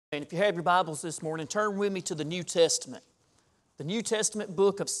And if you have your Bibles this morning, turn with me to the New Testament. The New Testament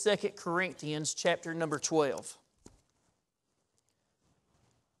book of 2 Corinthians, chapter number 12.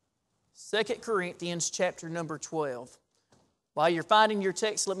 2 Corinthians, chapter number 12. While you're finding your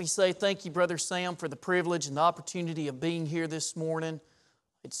text, let me say thank you, Brother Sam, for the privilege and the opportunity of being here this morning.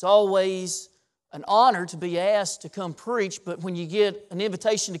 It's always an honor to be asked to come preach, but when you get an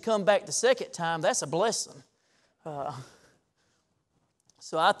invitation to come back the second time, that's a blessing.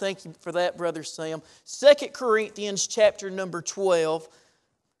 So I thank you for that, Brother Sam. 2 Corinthians chapter number 12.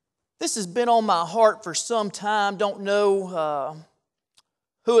 This has been on my heart for some time. Don't know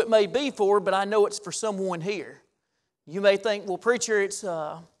who it may be for, but I know it's for someone here. You may think, well, preacher, it's,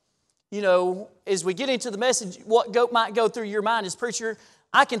 as we get into the message, what might go through your mind is, preacher,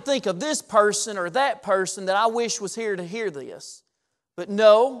 I can think of this person or that person that I wish was here to hear this. But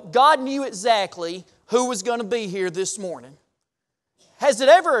no, God knew exactly who was going to be here this morning. Has it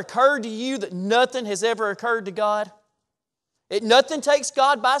ever occurred to you that nothing has ever occurred to God? Nothing takes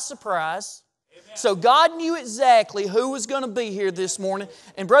God by surprise. Amen. So God knew exactly who was going to be here this morning.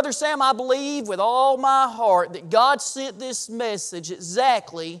 And Brother Sam, I believe with all my heart that God sent this message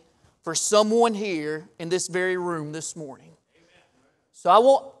exactly for someone here in this very room this morning. Amen.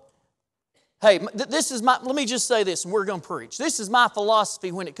 So let me just say this and we're going to preach. This is my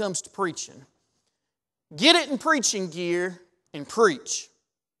philosophy when it comes to preaching. Get it in preaching gear and preach.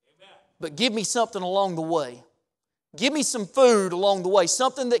 Amen. But give me something along the way. Give me some food along the way,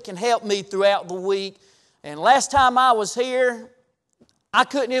 something that can help me throughout the week. And last time I was here, I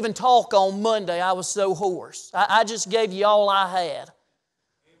couldn't even talk on Monday. I was so hoarse. I just gave you all I had. Amen.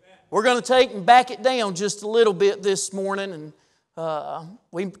 We're going to take and back it down just a little bit this morning, and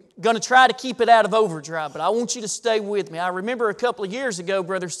we're going to try to keep it out of overdrive, but I want you to stay with me. I remember a couple of years ago,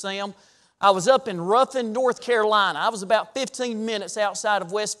 Brother Sam, I was up in Ruffin, North Carolina. I was about 15 minutes outside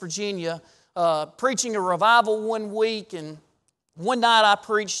of West Virginia preaching a revival one week. And one night I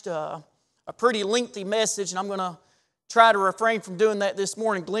preached a pretty lengthy message, and I'm going to try to refrain from doing that this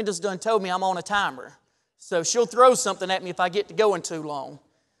morning. Glenda's done told me I'm on a timer, so she'll throw something at me if I get to going too long.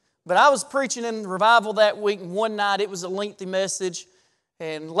 But I was preaching in revival that week, and one night it was a lengthy message.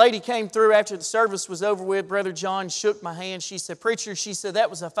 And a lady came through after the service was over with. Brother John shook my hand. She said, "Preacher," she said,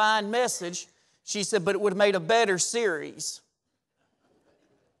 "that was a fine message." She said, "but it would have made a better series."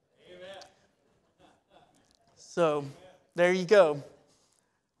 Amen. So, there you go.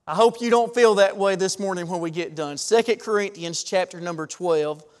 I hope you don't feel that way this morning when we get done. 2 Corinthians chapter number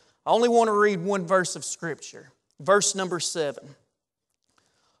 12. I only want to read one verse of Scripture. Verse number 7.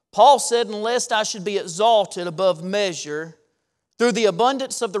 Paul said, "Unless I should be exalted above measure, through the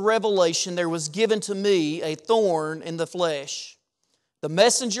abundance of the revelation there was given to me a thorn in the flesh, the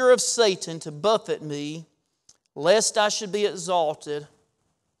messenger of Satan to buffet me, lest I should be exalted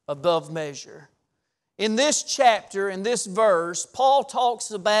above measure." In this chapter, in this verse, Paul talks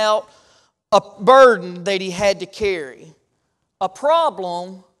about a burden that he had to carry, a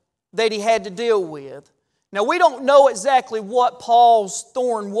problem that he had to deal with. Now, we don't know exactly what Paul's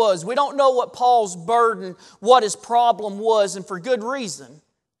thorn was. We don't know what Paul's burden, what his problem was, and for good reason.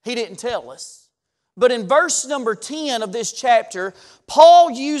 He didn't tell us. But in verse number 10 of this chapter,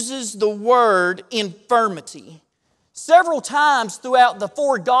 Paul uses the word infirmity. Several times throughout the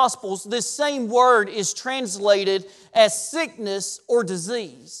four Gospels, this same word is translated as sickness or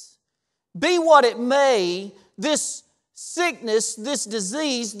disease. Be what it may, this sickness, this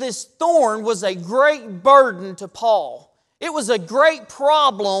disease, this thorn was a great burden to Paul. It was a great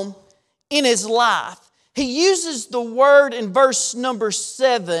problem in his life. He uses the word in verse number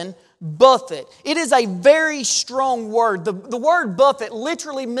 7, buffet. It is a very strong word. The word buffet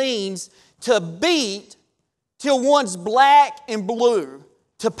literally means to beat till one's black and blue,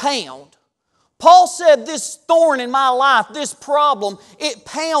 to pound. Paul said, "This thorn in my life, this problem, it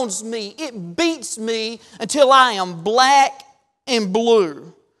pounds me, it beats me until I am black and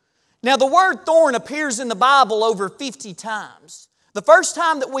blue." Now, the word thorn appears in the Bible over 50 times. The first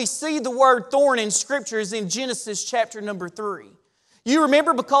time that we see the word thorn in Scripture is in Genesis chapter number 3. You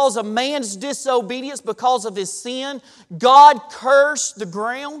remember, because of man's disobedience, because of his sin, God cursed the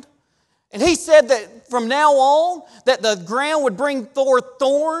ground. And He said that from now on, that the ground would bring forth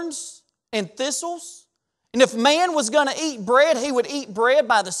thorns and thistles. And if man was going to eat bread, he would eat bread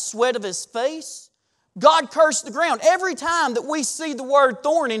by the sweat of his face. God cursed the ground. Every time that we see the word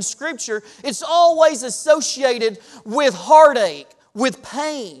thorn in Scripture, it's always associated with heartache, with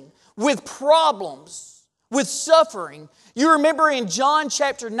pain, with problems, with suffering. You remember in John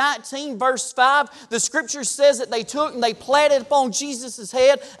chapter 19, verse 5, the Scripture says that they took and they planted upon Jesus'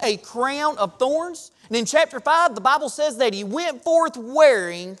 head a crown of thorns. And in chapter 5, the Bible says that he went forth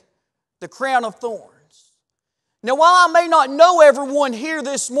wearing the crown of thorns. Now, while I may not know everyone here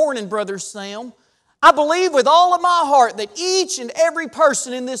this morning, Brother Sam, I believe with all of my heart that each and every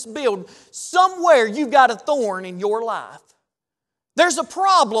person in this building, somewhere you've got a thorn in your life. There's a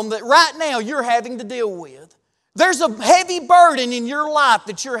problem that right now you're having to deal with. There's a heavy burden in your life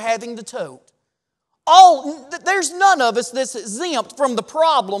that you're having to tote. There's none of us that's exempt from the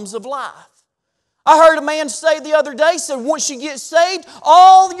problems of life. I heard a man say the other day, said once you get saved,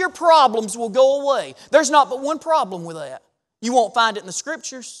 all your problems will go away. There's not but one problem with that. You won't find it in the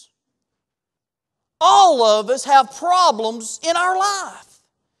Scriptures. All of us have problems in our life.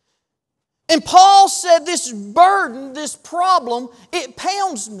 And Paul said this burden, this problem, it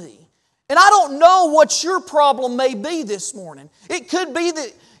pounds me. And I don't know what your problem may be this morning. It could be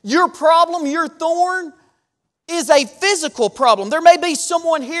that your problem, your thorn, is a physical problem. There may be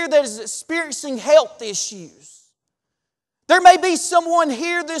someone here that is experiencing health issues. There may be someone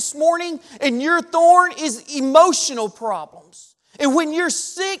here this morning and your thorn is emotional problems. And when you're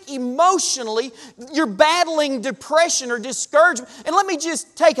sick emotionally, you're battling depression or discouragement. And let me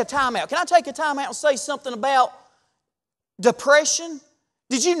just take a time out. Can I take a time out and say something about depression?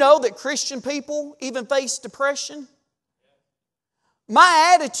 Did you know that Christian people even face depression?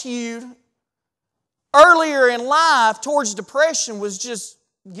 My attitude earlier in life towards depression was just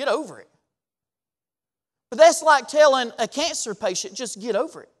get over it. But that's like telling a cancer patient, just get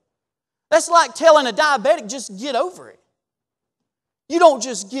over it. That's like telling a diabetic, just get over it. You don't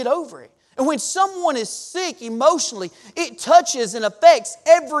just get over it. And when someone is sick emotionally, it touches and affects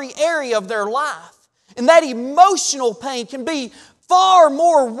every area of their life. And that emotional pain can be far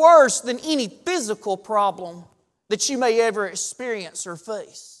more worse than any physical problem that you may ever experience or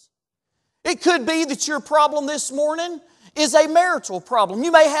face. It could be that your problem this morning is a marital problem.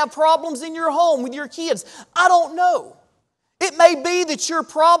 You may have problems in your home with your kids. I don't know. It may be that your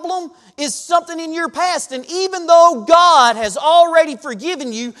problem is something in your past, and even though God has already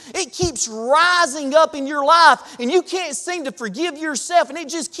forgiven you, it keeps rising up in your life, and you can't seem to forgive yourself, and it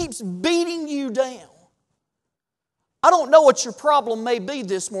just keeps beating you down. I don't know what your problem may be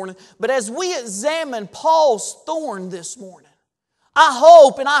this morning, but as we examine Paul's thorn this morning, I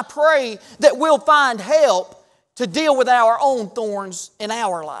hope and I pray that we'll find help to deal with our own thorns in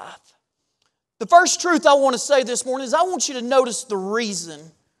our life. The first truth I want to say this morning is I want you to notice the reason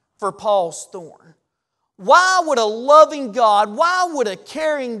for Paul's thorn. Why would a loving God, why would a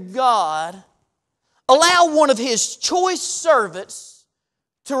caring God allow one of His choice servants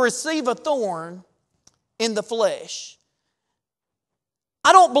to receive a thorn in the flesh?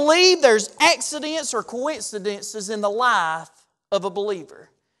 I don't believe there's accidents or coincidences in the life of a believer.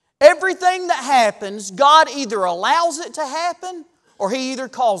 Everything that happens, God either allows it to happen or He either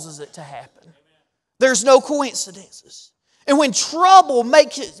causes it to happen. There's no coincidences. And when trouble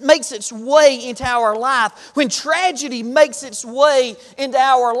makes its way into our life, when tragedy makes its way into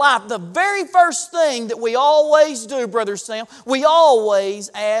our life, the very first thing that we always do, Brother Sam, we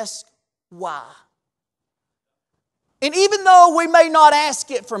always ask, why? And even though we may not ask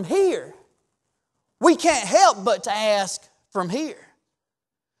it from here, we can't help but to ask from here.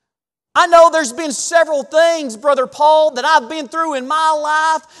 I know there's been several things, Brother Paul, that I've been through in my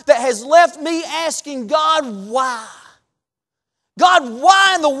life that has left me asking God, why? God,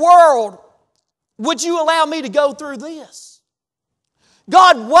 why in the world would you allow me to go through this?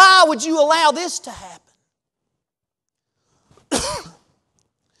 God, why would you allow this to happen?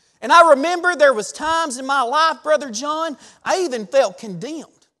 And I remember there was times in my life, Brother John, I even felt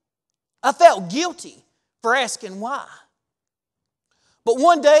condemned. I felt guilty for asking why. But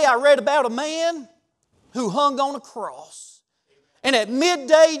one day I read about a man who hung on a cross. And at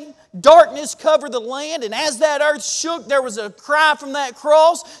midday, darkness covered the land. And as that earth shook, there was a cry from that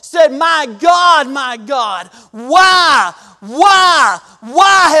cross, said, my God, why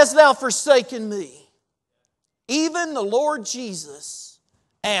hast thou forsaken me? Even the Lord Jesus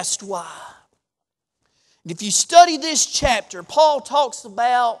asked why. And if you study this chapter, Paul talks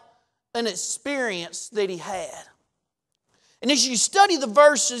about an experience that he had. And as you study the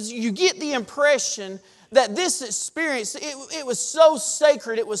verses, you get the impression that this experience, it was so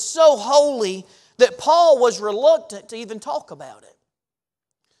sacred, it was so holy, that Paul was reluctant to even talk about it.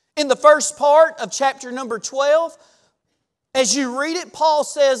 In the first part of chapter number 12, as you read it, Paul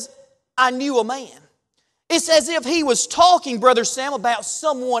says, I knew a man. It's as if he was talking, Brother Sam, about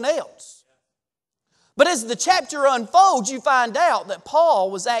someone else. But as the chapter unfolds, you find out that Paul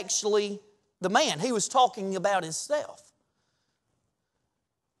was actually the man. He was talking about himself.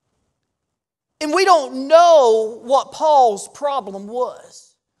 And we don't know what Paul's problem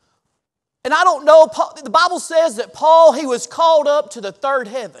was. And I don't know, the Bible says that Paul, he was called up to the third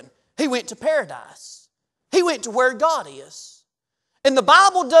heaven. He went to paradise. He went to where God is. And the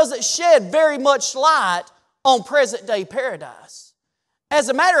Bible doesn't shed very much light on present day paradise. As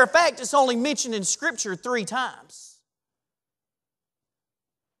a matter of fact, it's only mentioned in Scripture 3 times.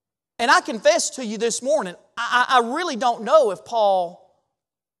 And I confess to you this morning, I really don't know if Paul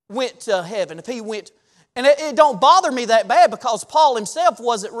went to heaven, if he went. And it don't bother me that bad because Paul himself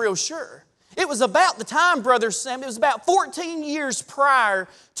wasn't real sure. It was about the time, Brother Sam, it was about 14 years prior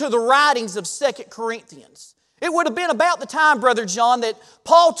to the writings of 2 Corinthians. It would have been about the time, Brother John, that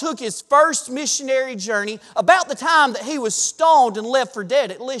Paul took his first missionary journey, about the time that he was stoned and left for dead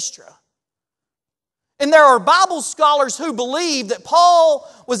at Lystra. And there are Bible scholars who believe that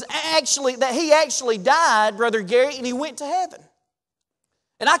he actually died, Brother Gary, and he went to heaven.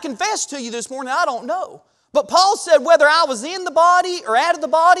 And I confess to you this morning, I don't know. But Paul said whether I was in the body or out of the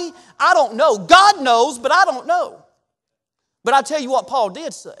body, I don't know. God knows, but I don't know. But I tell you what Paul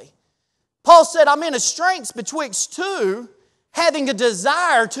did say. Paul said, I'm in a straits betwixt two, having a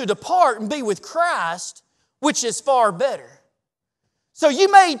desire to depart and be with Christ, which is far better. So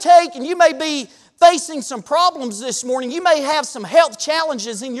you may be facing some problems this morning. You may have some health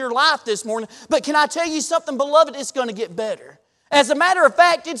challenges in your life this morning. But can I tell you something, beloved? It's going to get better. As a matter of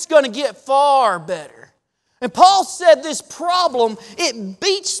fact, it's going to get far better. And Paul said this problem, it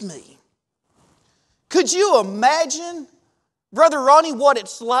beats me. Could you imagine, Brother Ronnie, what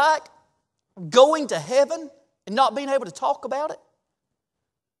it's like going to heaven and not being able to talk about it?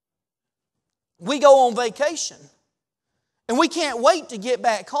 We go on vacation and we can't wait to get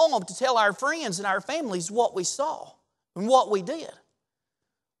back home to tell our friends and our families what we saw and what we did.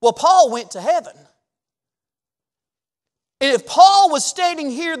 Well, Paul went to heaven. And if Paul was standing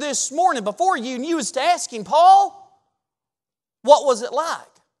here this morning before you and you was to ask him, Paul, what was it like?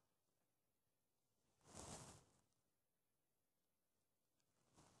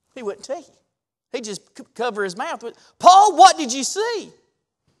 He wouldn't tell you. He'd just cover his mouth with, Paul, what did you see?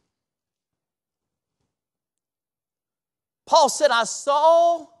 Paul said, I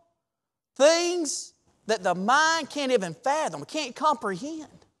saw things that the mind can't even fathom, can't comprehend.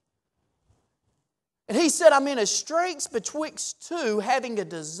 And he said, I'm in a straits betwixt two, having a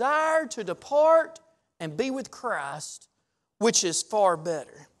desire to depart and be with Christ, which is far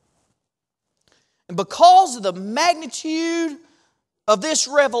better. And because of the magnitude of this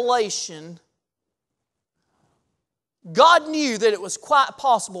revelation, God knew that it was quite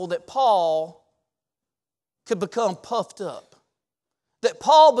possible that Paul could become puffed up, that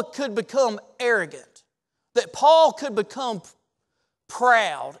Paul could become arrogant, that Paul could become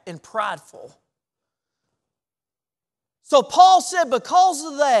proud and prideful. So Paul said because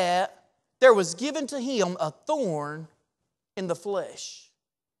of that, there was given to him a thorn in the flesh.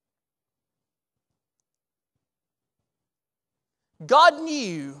 God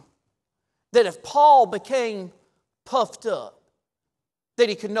knew that if Paul became puffed up, that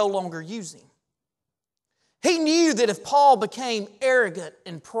he could no longer use him. He knew that if Paul became arrogant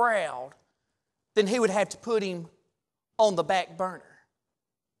and proud, then he would have to put him on the back burner.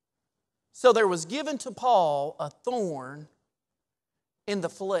 So there was given to Paul a thorn in the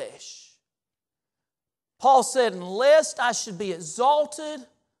flesh. Paul said, lest I should be exalted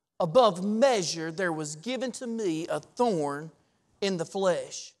above measure, there was given to me a thorn in the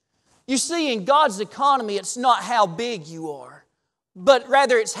flesh. You see, in God's economy, it's not how big you are, but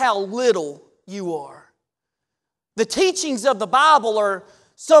rather it's how little you are. The teachings of the Bible are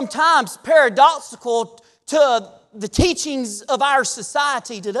sometimes paradoxical to the teachings of our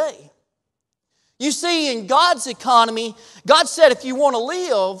society today. You see, in God's economy, God said if you want to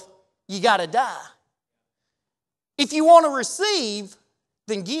live, you got to die. If you want to receive,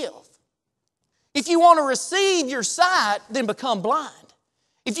 then give. If you want to receive your sight, then become blind.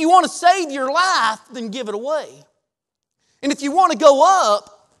 If you want to save your life, then give it away. And if you want to go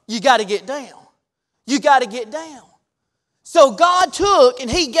up, you got to get down. You got to get down. So God took and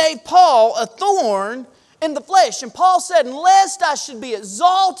He gave Paul a thorn in the flesh. And Paul said, lest I should be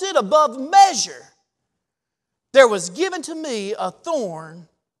exalted above measure, there was given to me a thorn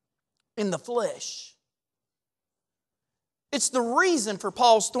in the flesh. It's the reason for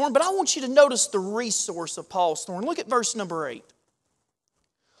Paul's thorn, but I want you to notice the resource of Paul's thorn. Look at verse number 8.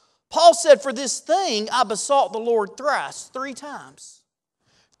 Paul said, for this thing I besought the Lord thrice, 3 times.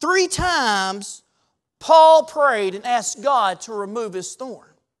 3 times Paul prayed and asked God to remove his thorn.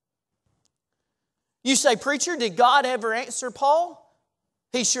 You say, preacher, did God ever answer Paul?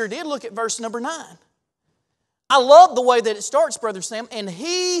 He sure did. Look at verse number 9. I love the way that it starts, Brother Sam. And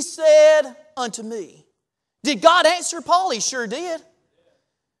he said unto me. Did God answer Paul? He sure did.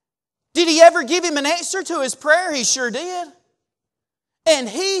 Did he ever give him an answer to his prayer? He sure did. And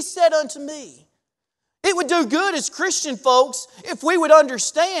he said unto me. It would do good as Christian folks if we would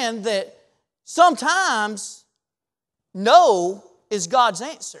understand that sometimes no is God's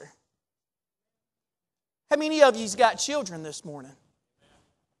answer. How many of you's got children this morning?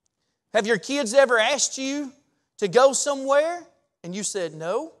 Have your kids ever asked you to go somewhere and you said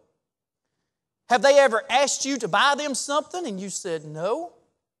no? Have they ever asked you to buy them something and you said no?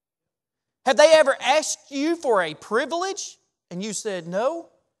 Have they ever asked you for a privilege and you said no?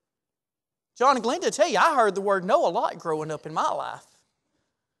 John and Glenda, tell you, I heard the word no a lot growing up in my life.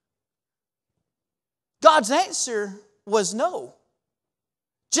 God's answer was no.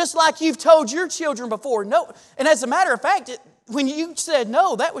 Just like you've told your children before, no. And as a matter of fact, when you said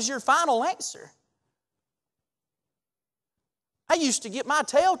no, that was your final answer. I used to get my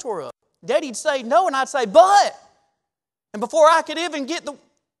tail tore up. Daddy'd say no, and I'd say, but. And before I could even get the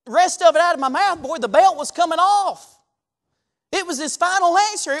rest of it out of my mouth, boy, the belt was coming off. It was his final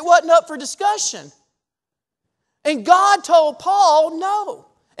answer. It wasn't up for discussion. And God told Paul no.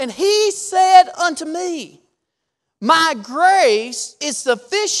 And he said unto me, my grace is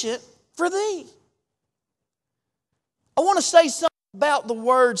sufficient for thee. I want to say something about the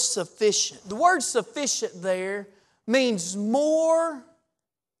word sufficient. The word sufficient there means more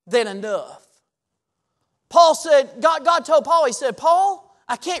than enough. Paul said, God told Paul, he said, Paul,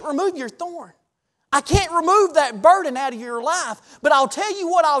 I can't remove your thorn. I can't remove that burden out of your life. But I'll tell you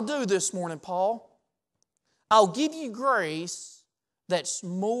what I'll do this morning, Paul. I'll give you grace that's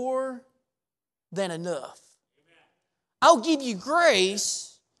more than enough. I'll give you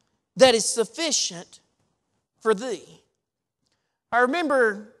grace that is sufficient for thee. I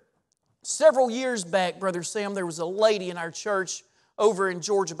remember several years back, Brother Sam, there was a lady in our church over in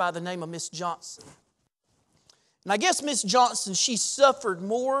Georgia by the name of Miss Johnson. And I guess Miss Johnson, she suffered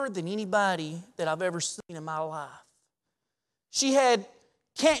more than anybody that I've ever seen in my life. She had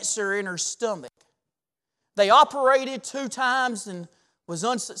cancer in her stomach. They operated 2 times and was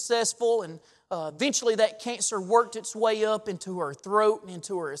unsuccessful, and eventually that cancer worked its way up into her throat and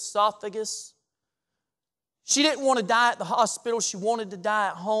into her esophagus. She didn't want to die at the hospital. She wanted to die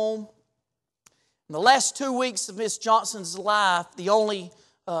at home. In the last 2 weeks of Miss Johnson's life, the only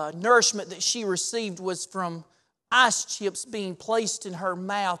nourishment that she received was from ice chips being placed in her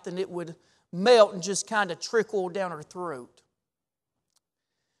mouth, and it would melt and just kind of trickle down her throat.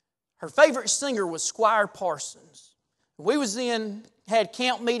 Her favorite singer was Squire Parsons. We had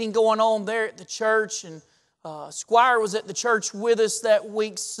camp meeting going on there at the church, and Squire was at the church with us that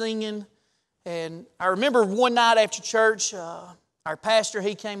week singing. And I remember one night after church, our pastor,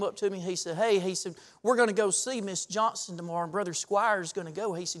 he came up to me, he said, we're going to go see Miss Johnson tomorrow, and Brother Squire's going to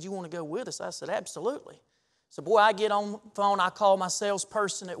go. He said, you want to go with us? I said, absolutely. So, boy, I get on the phone, I call my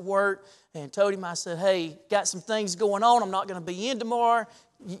salesperson at work and told him, I said, hey, got some things going on, I'm not going to be in tomorrow.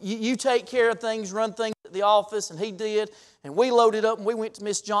 You take care of things, run things at the office, and he did. And we loaded up and we went to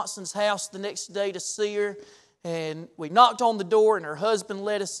Miss Johnson's house the next day to see her. And we knocked on the door, and her husband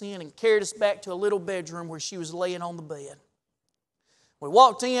let us in and carried us back to a little bedroom where she was laying on the bed. We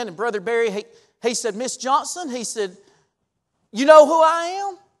walked in, and Brother Barry, he said, Miss Johnson, he said, you know who I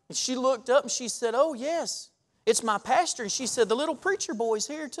am? And she looked up and she said, oh, yes. It's my pastor. And she said, the little preacher boy's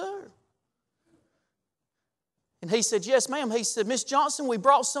here too. And he said, yes, ma'am. He said, Miss Johnson, we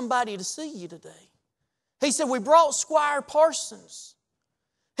brought somebody to see you today. He said, we brought Squire Parsons.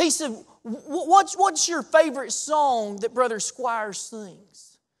 He said, what's your favorite song that Brother Squire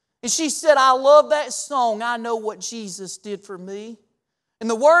sings? And she said, I love that song, I Know What Jesus Did For Me. And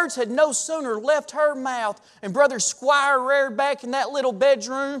the words had no sooner left her mouth, and Brother Squire reared back in that little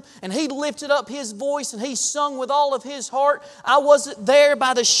bedroom, and he lifted up his voice, and he sung with all of his heart. I wasn't there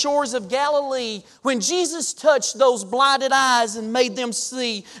by the shores of Galilee when Jesus touched those blinded eyes and made them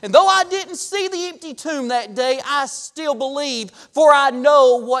see. And though I didn't see the empty tomb that day, I still believe, for I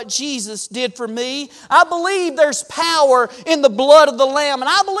know what Jesus did for me. I believe there's power in the blood of the Lamb, and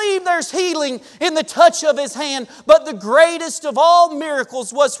I believe there's healing in the touch of His hand. But the greatest of all miracles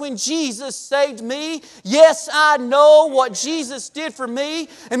was when Jesus saved me. Yes, I know what Jesus did for me.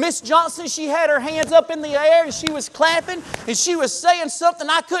 And Miss Johnson, she had her hands up in the air and she was clapping and she was saying something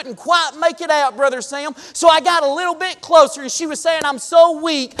I couldn't quite make it out, Brother Sam. So I got a little bit closer and she was saying, I'm so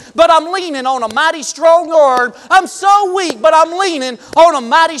weak, but I'm leaning on a mighty strong arm. I'm so weak, but I'm leaning on a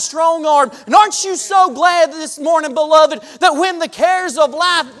mighty strong arm. And aren't you so glad this morning, beloved, that when the cares of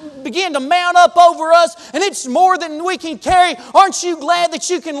life begin to mount up over us, and it's more than we can carry. Aren't you glad that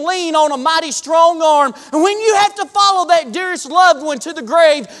you can lean on a mighty strong arm? And when you have to follow that dearest loved one to the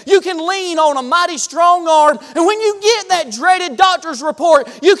grave, you can lean on a mighty strong arm. And when you get that dreaded doctor's report,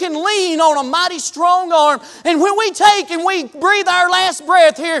 you can lean on a mighty strong arm. And when we take and we breathe our last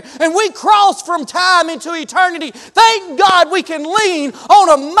breath here, and we cross from time into eternity, thank God we can lean on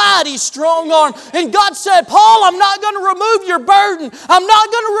a mighty strong arm. And God said, Paul, I'm not going to remove your burden. I'm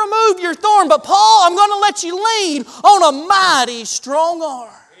not going to remove your thorn. But Paul, I'm going to let you lean on a mighty strong arm.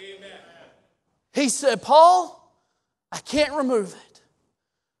 Amen. He said, Paul, I can't remove it.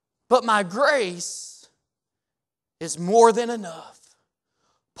 But my grace is more than enough.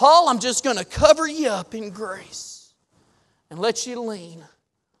 Paul, I'm just going to cover you up in grace and let you lean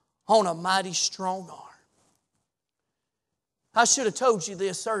on a mighty strong arm. I should have told you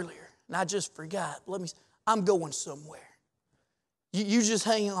this earlier, and I just forgot. I'm going somewhere. You just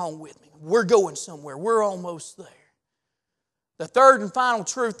hang on with me. We're going somewhere. We're almost there. The third and final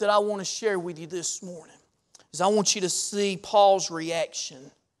truth that I want to share with you this morning is I want you to see Paul's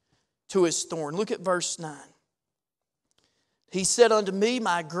reaction to his thorn. Look at verse 9. He said unto me,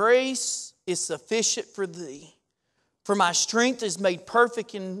 my grace is sufficient for thee, for my strength is made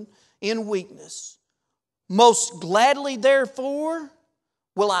perfect in weakness. Most gladly, therefore,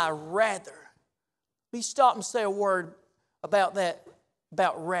 will I rather. Let me stop and say a word about that,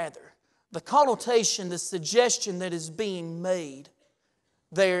 about rather. The connotation, the suggestion that is being made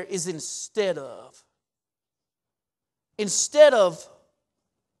there is instead of. Instead of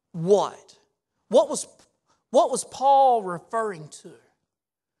what? What was Paul referring to?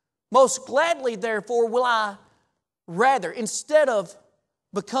 Most gladly, therefore, will I rather, instead of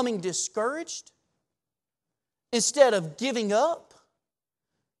becoming discouraged, instead of giving up,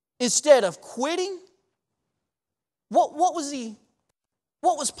 instead of quitting, what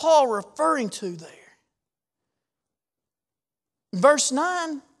was Paul referring to there? Verse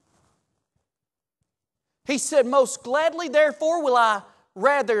 9, he said, most gladly, therefore, will I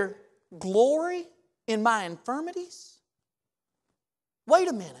rather glory in my infirmities? Wait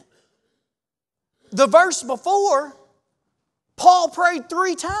a minute. The verse before, Paul prayed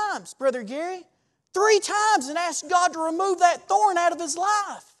 3 times, Brother Gary. 3 times and asked God to remove that thorn out of his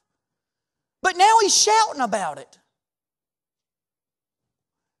life. But now he's shouting about it.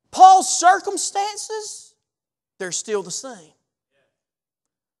 Paul's circumstances, they're still the same.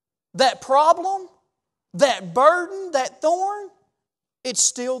 That problem, that burden, that thorn, it's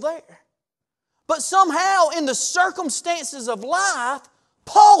still there. But somehow in the circumstances of life,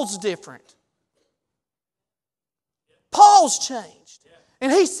 Paul's different. Paul's changed.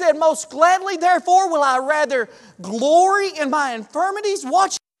 And he said, most gladly, therefore, will I rather glory in my infirmities.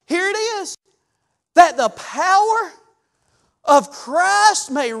 Watch, here it is. That the power of Christ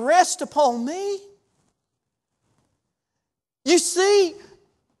may rest upon me. You see,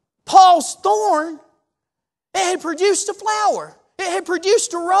 Paul's thorn, it had produced a flower. It had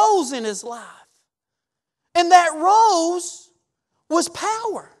produced a rose in his life. And that rose was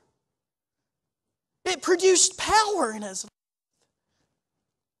power. It produced power in his life.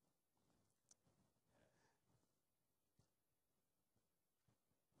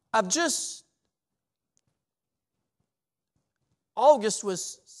 August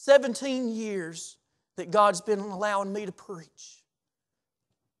was 17 years that God's been allowing me to preach.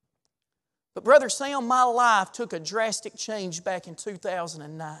 But Brother Sam, my life took a drastic change back in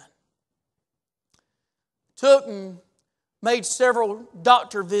 2009. Took and made several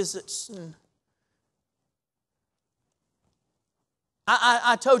doctor visits. And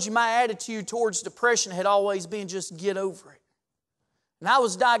I told you my attitude towards depression had always been just get over it. And I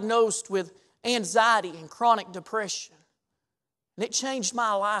was diagnosed with anxiety and chronic depression. And it changed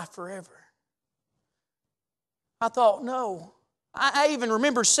my life forever. I thought, no. I even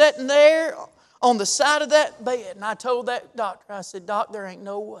remember sitting there on the side of that bed, and I told that doctor, I said, Doc, there ain't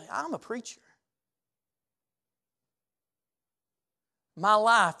no way. I'm a preacher. My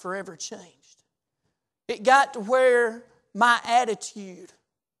life forever changed. It got to where my attitude,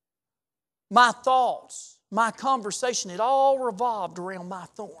 my thoughts, my conversation, it all revolved around my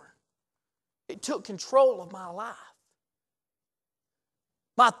thorn. It took control of my life.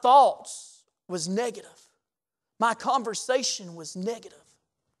 My thoughts was negative. My conversation was negative.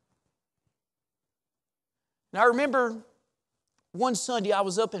 And I remember one Sunday I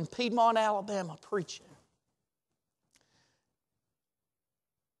was up in Piedmont, Alabama preaching.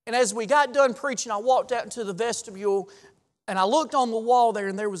 And as we got done preaching, I walked out into the vestibule and I looked on the wall there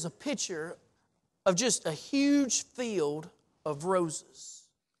and there was a picture of just a huge field of roses.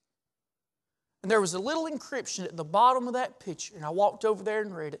 And there was a little encryption at the bottom of that picture. And I walked over there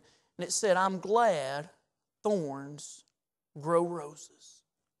and read it. And it said, I'm glad thorns grow roses.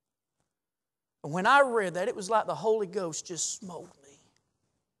 And when I read that, it was like the Holy Ghost just smote me.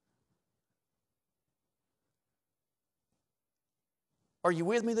 Are you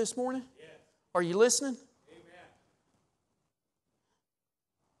with me this morning? Yeah. Are you listening? Amen.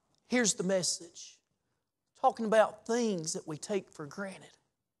 Here's the message. Talking about things that we take for granted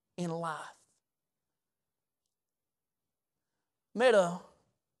in life. Met a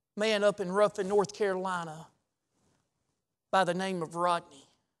man up in Ruffin, North Carolina by the name of Rodney.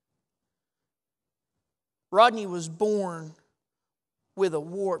 Rodney was born with a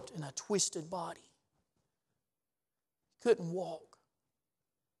warped and a twisted body. Couldn't walk.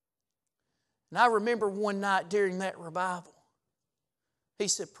 And I remember one night during that revival, he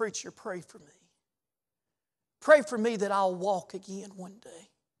said, Preacher, pray for me. Pray for me that I'll walk again one day.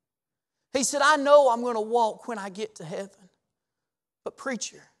 He said, I know I'm going to walk when I get to heaven. But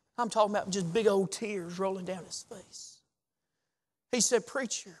preacher, I'm talking about just big old tears rolling down his face. He said,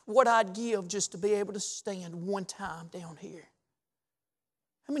 Preacher, what I'd give just to be able to stand one time down here.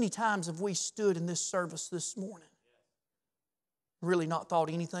 How many times have we stood in this service this morning? Really not thought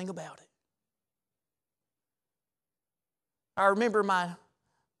anything about it. I remember my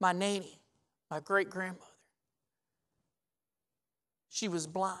nanny, my great-grandmother. She was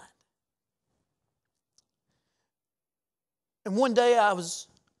blind. And one day I was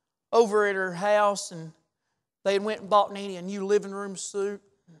over at her house and they had went and bought Nanny a new living room suit.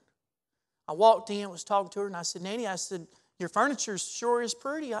 I walked in, was talking to her, and I said, Nanny, I said, your furniture sure is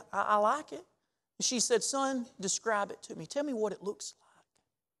pretty. I like it. And she said, Son, describe it to me. Tell me what it looks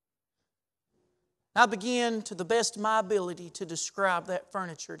like. I began, to the best of my ability, to describe that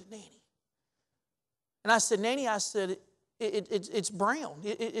furniture to Nanny. And I said, Nanny, I said, it's brown.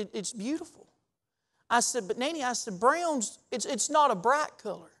 It's beautiful. I said, but Nanny, I said, brown's, it's not a bright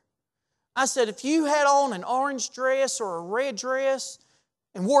color. I said, if you had on an orange dress or a red dress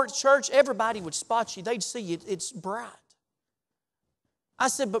and wore it to church, everybody would spot you. They'd see it's bright. I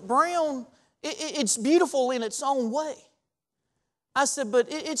said, but brown, it's beautiful in its own way. I said, but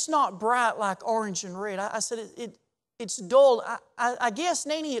it's not bright like orange and red. I said, it's dull. I guess,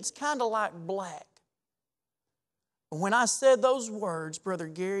 Nanny, it's kind of like black. When I said those words, Brother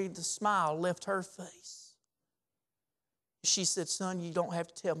Gary, the smile left her face. She said, Son, you don't have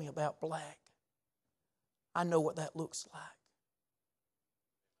to tell me about black. I know what that looks like.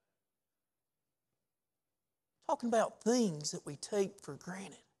 Talking about things that we take for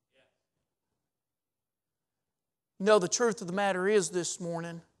granted. You know, the truth of the matter is this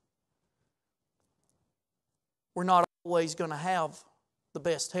morning, we're not always going to have the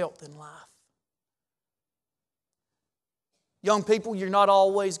best health in life. Young people, you're not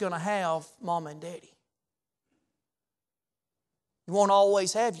always going to have mom and daddy. You won't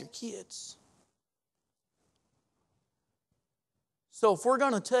always have your kids. So if we're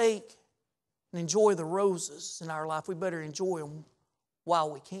going to take and enjoy the roses in our life, we better enjoy them while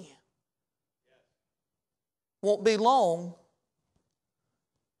we can. Won't be long.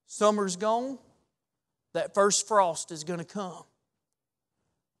 Summer's gone. That first frost is going to come.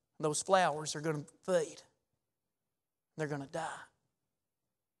 Those flowers are going to fade. They're going to die.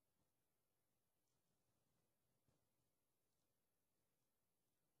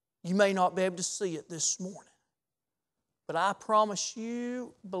 You may not be able to see it this morning. But I promise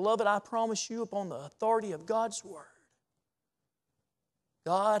you, beloved, I promise you upon the authority of God's Word,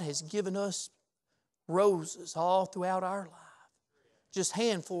 God has given us roses all throughout our life. Just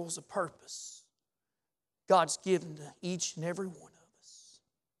handfuls of purpose God's given to each and every one of us.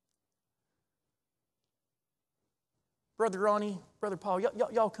 Brother Ronnie, Brother Paul,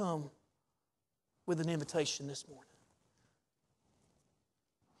 y'all come with an invitation this morning.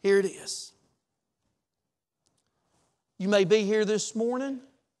 Here it is. You may be here this morning.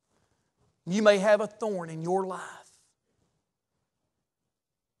 You may have a thorn in your life.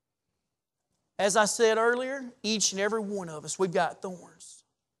 As I said earlier, each and every one of us, we've got thorns.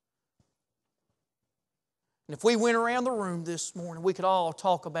 And if we went around the room this morning, we could all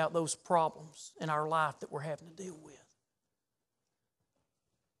talk about those problems in our life that we're having to deal with.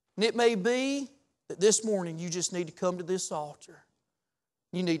 And it may be that this morning you just need to come to this altar.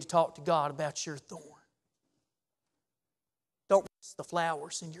 You need to talk to God about your thorn. Don't miss the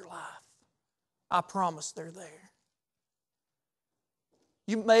flowers in your life. I promise they're there.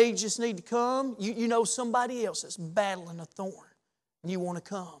 You may just need to come. You know somebody else that's battling a thorn. And you want to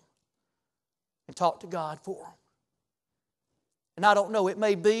come and talk to God for them. And I don't know, it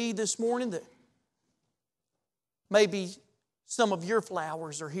may be this morning that maybe some of your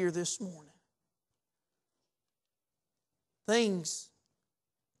flowers are here this morning. things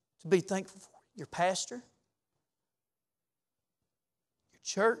to be thankful for. Your pastor, your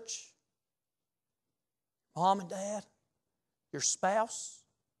church, mom and dad, your spouse,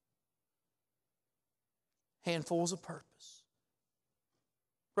 handfuls of purpose.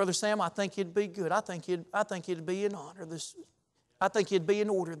 Brother Sam, I think it'd be good. I think it'd be an honor I think it'd be in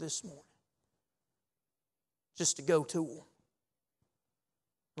order this morning just to go to them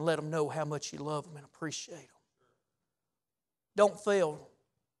and let them know how much you love them and appreciate them. Don't fail to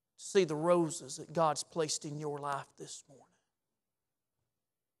see the roses that God's placed in your life this morning.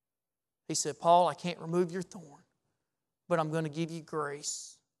 He said, Paul, I can't remove your thorn, but I'm going to give you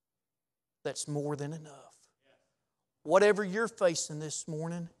grace that's more than enough. Whatever you're facing this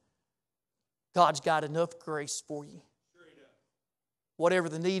morning, God's got enough grace for you. Whatever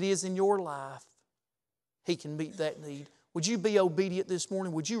the need is in your life, He can meet that need. Would you be obedient this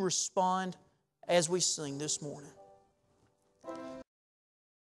morning? Would you respond as we sing this morning?